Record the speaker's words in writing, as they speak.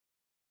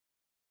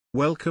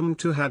Welcome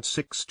to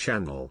had6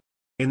 channel.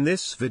 In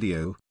this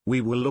video,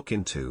 we will look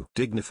into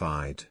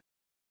dignified.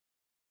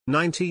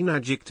 19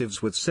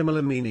 adjectives with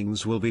similar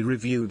meanings will be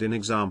reviewed in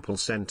example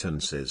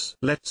sentences.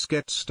 Let's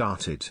get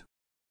started.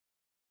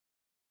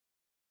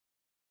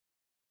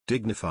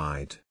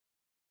 Dignified,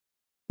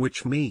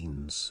 which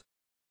means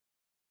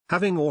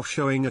having or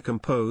showing a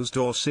composed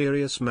or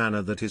serious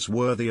manner that is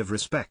worthy of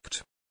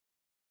respect.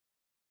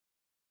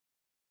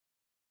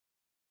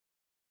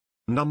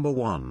 Number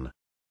 1.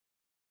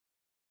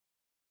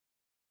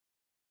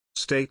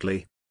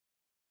 Stately,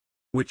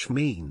 which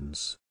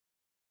means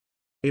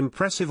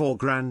impressive or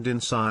grand in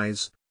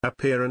size,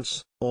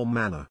 appearance, or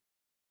manner.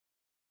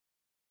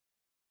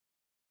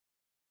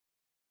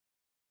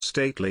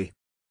 Stately.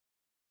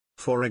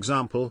 For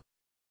example,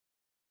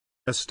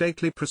 a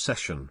stately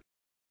procession.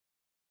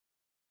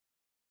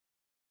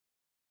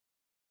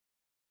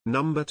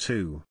 Number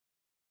 2.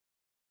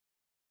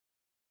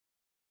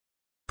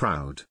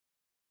 Proud,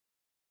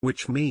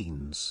 which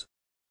means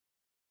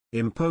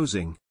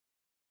imposing.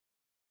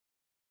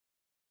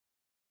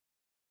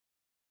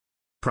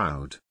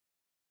 Proud.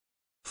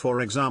 For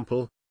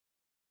example,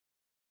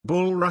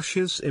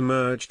 bulrushes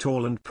emerge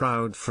tall and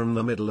proud from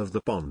the middle of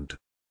the pond.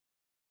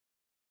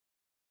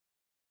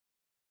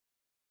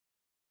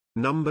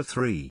 Number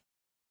 3.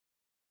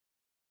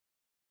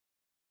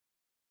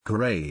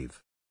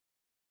 Grave,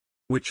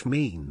 which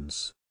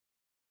means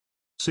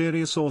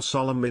serious or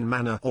solemn in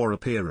manner or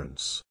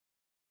appearance.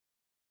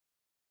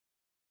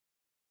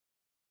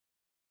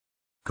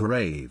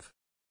 Grave.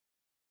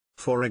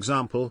 For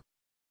example,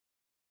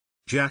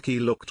 Jackie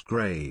looked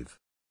grave.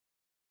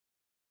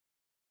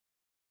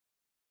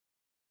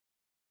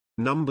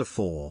 Number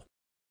 4.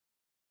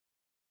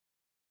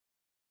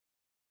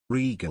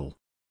 Regal,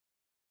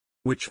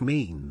 which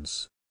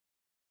means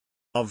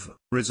of,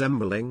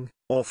 resembling,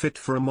 or fit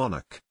for a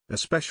monarch,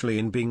 especially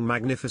in being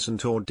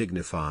magnificent or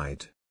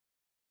dignified.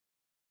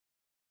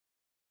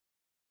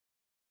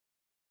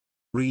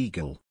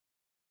 Regal.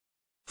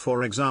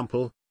 For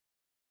example,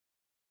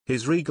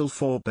 his regal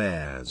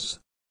forebears.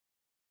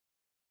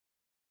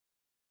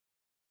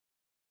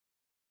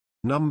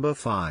 Number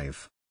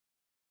 5.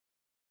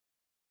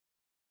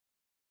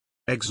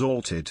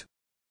 Exalted,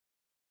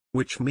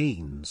 which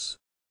means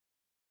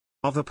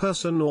of a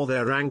person or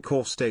their rank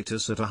or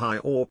status at a high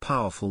or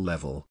powerful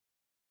level.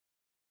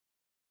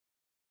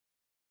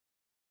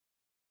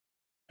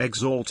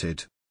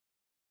 Exalted.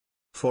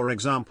 For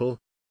example,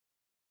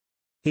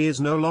 he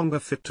is no longer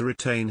fit to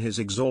retain his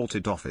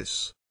exalted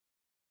office.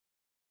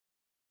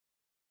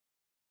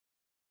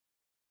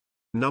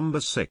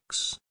 Number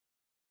 6.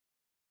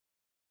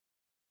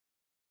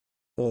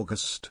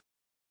 August,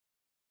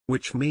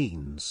 which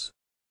means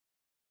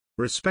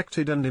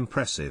respected and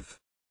impressive.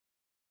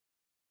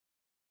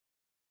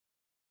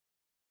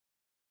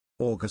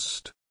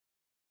 August.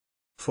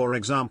 For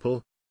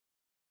example,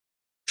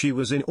 she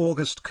was in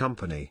august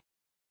company.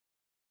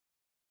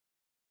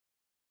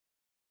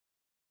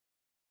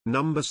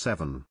 Number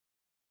 7.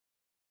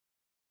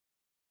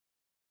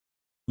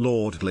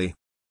 Lordly,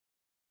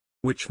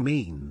 which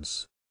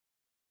means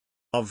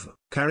of,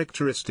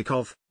 characteristic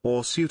of,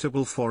 or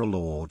suitable for a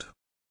lord.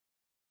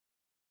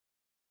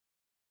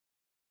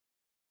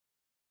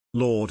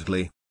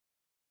 Lordly.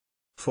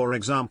 For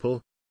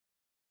example,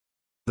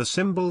 the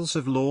symbols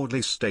of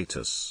lordly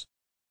status.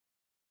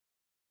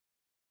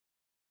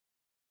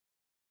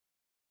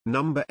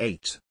 Number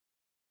 8.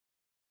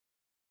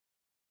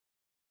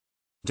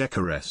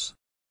 Decorous,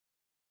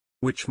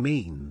 which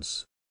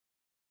means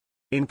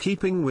in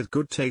keeping with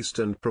good taste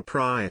and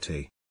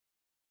propriety.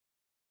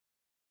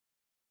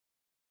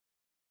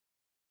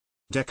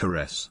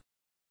 Decorous.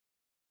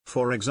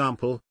 For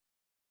example,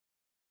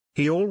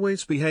 he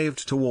always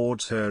behaved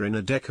towards her in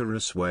a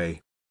decorous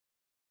way.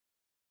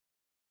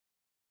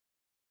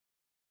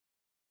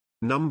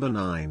 Number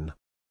 9.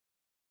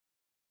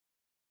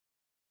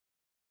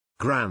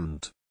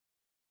 Grand,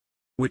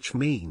 which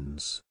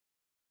means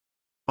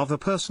of a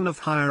person of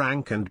higher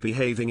rank and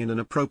behaving in an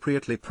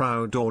appropriately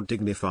proud or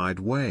dignified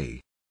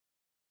way.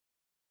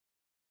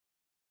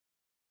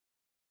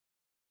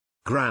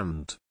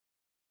 Grand.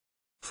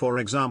 For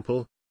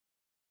example,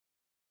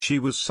 she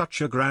was such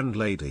a grand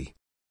lady.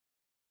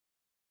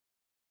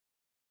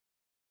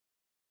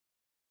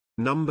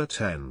 Number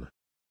 10.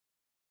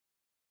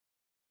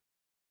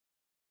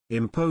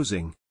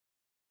 Imposing,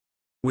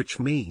 which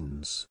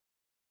means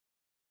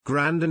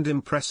grand and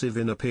impressive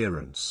in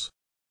appearance.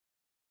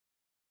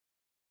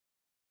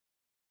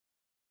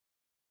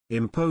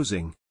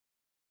 Imposing.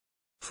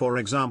 For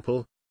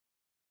example,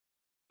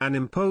 an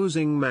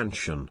imposing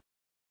mansion.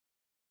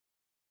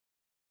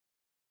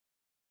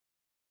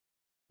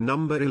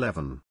 Number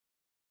 11.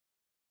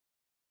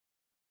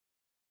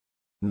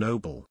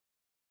 Noble,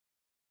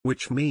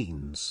 which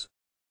means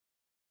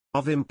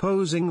of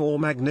imposing or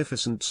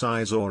magnificent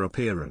size or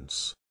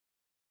appearance.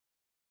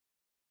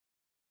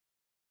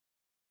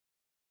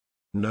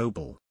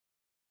 Noble.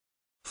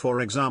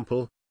 For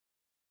example,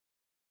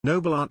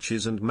 noble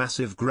arches and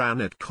massive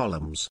granite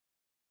columns.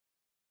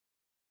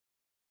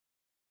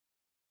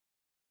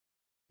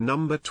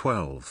 Number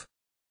 12.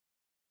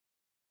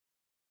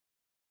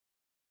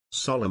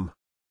 Solemn,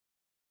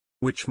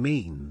 which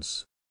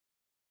means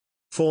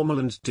formal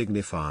and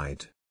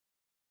dignified.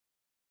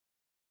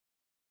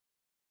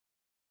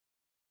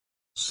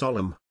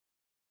 Solemn.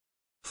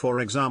 For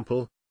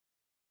example,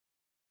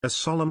 a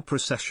solemn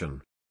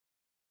procession.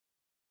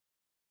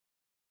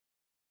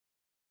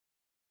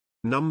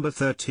 Number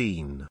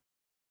 13.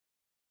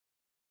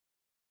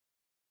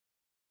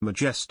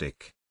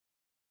 Majestic,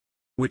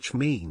 which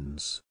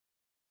means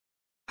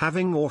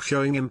having or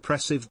showing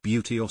impressive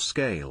beauty or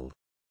scale.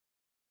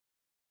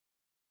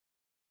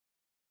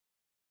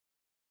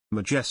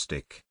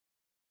 Majestic.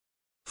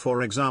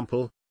 For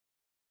example,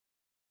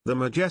 the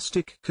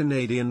majestic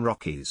Canadian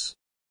Rockies.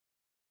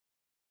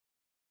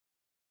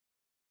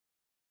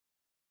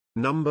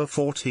 Number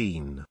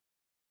 14.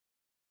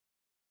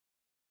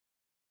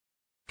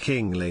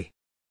 Kingly,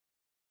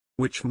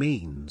 which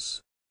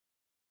means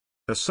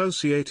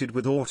associated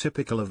with or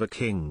typical of a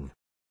king.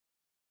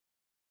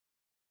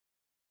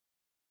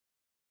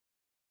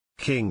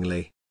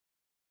 Kingly.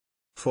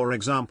 For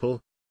example,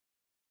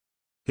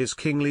 his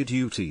kingly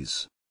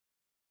duties.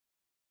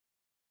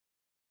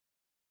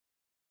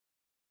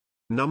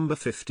 Number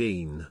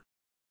 15.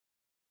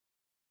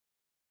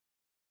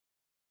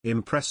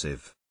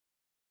 Impressive,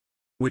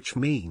 which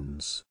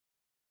means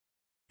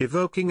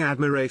evoking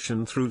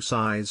admiration through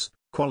size,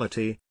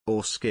 quality,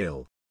 or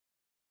skill.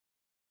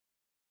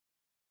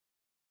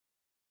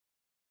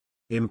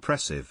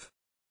 Impressive.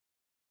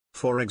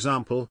 For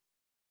example,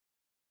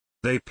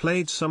 they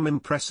played some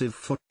impressive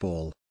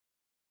football.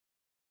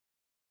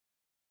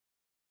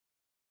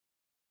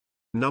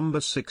 Number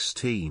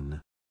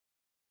 16.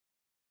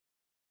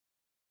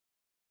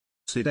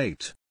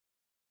 Sedate,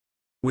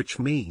 which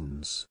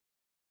means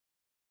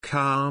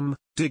calm,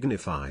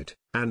 dignified,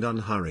 and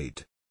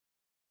unhurried.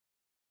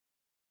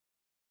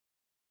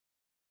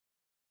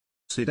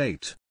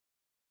 Sedate.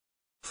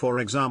 For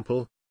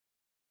example,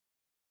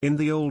 in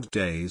the old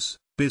days,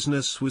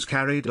 business was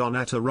carried on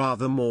at a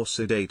rather more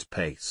sedate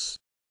pace.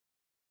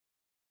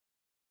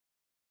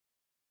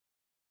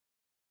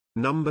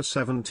 Number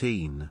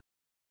 17.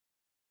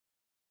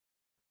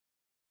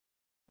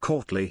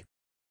 Courtly,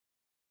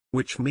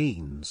 which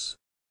means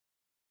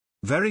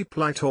very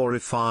polite or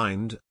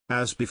refined,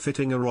 as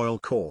befitting a royal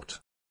court.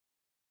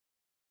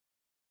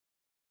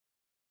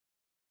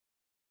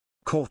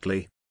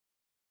 Courtly.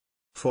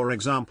 For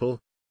example,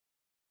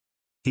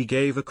 he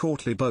gave a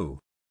courtly bow.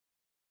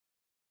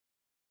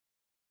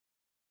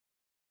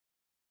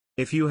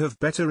 If you have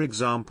better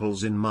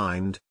examples in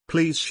mind,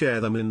 please share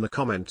them in the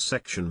comment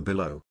section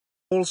below.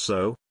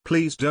 Also,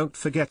 please don't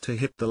forget to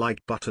hit the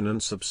like button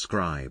and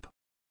subscribe.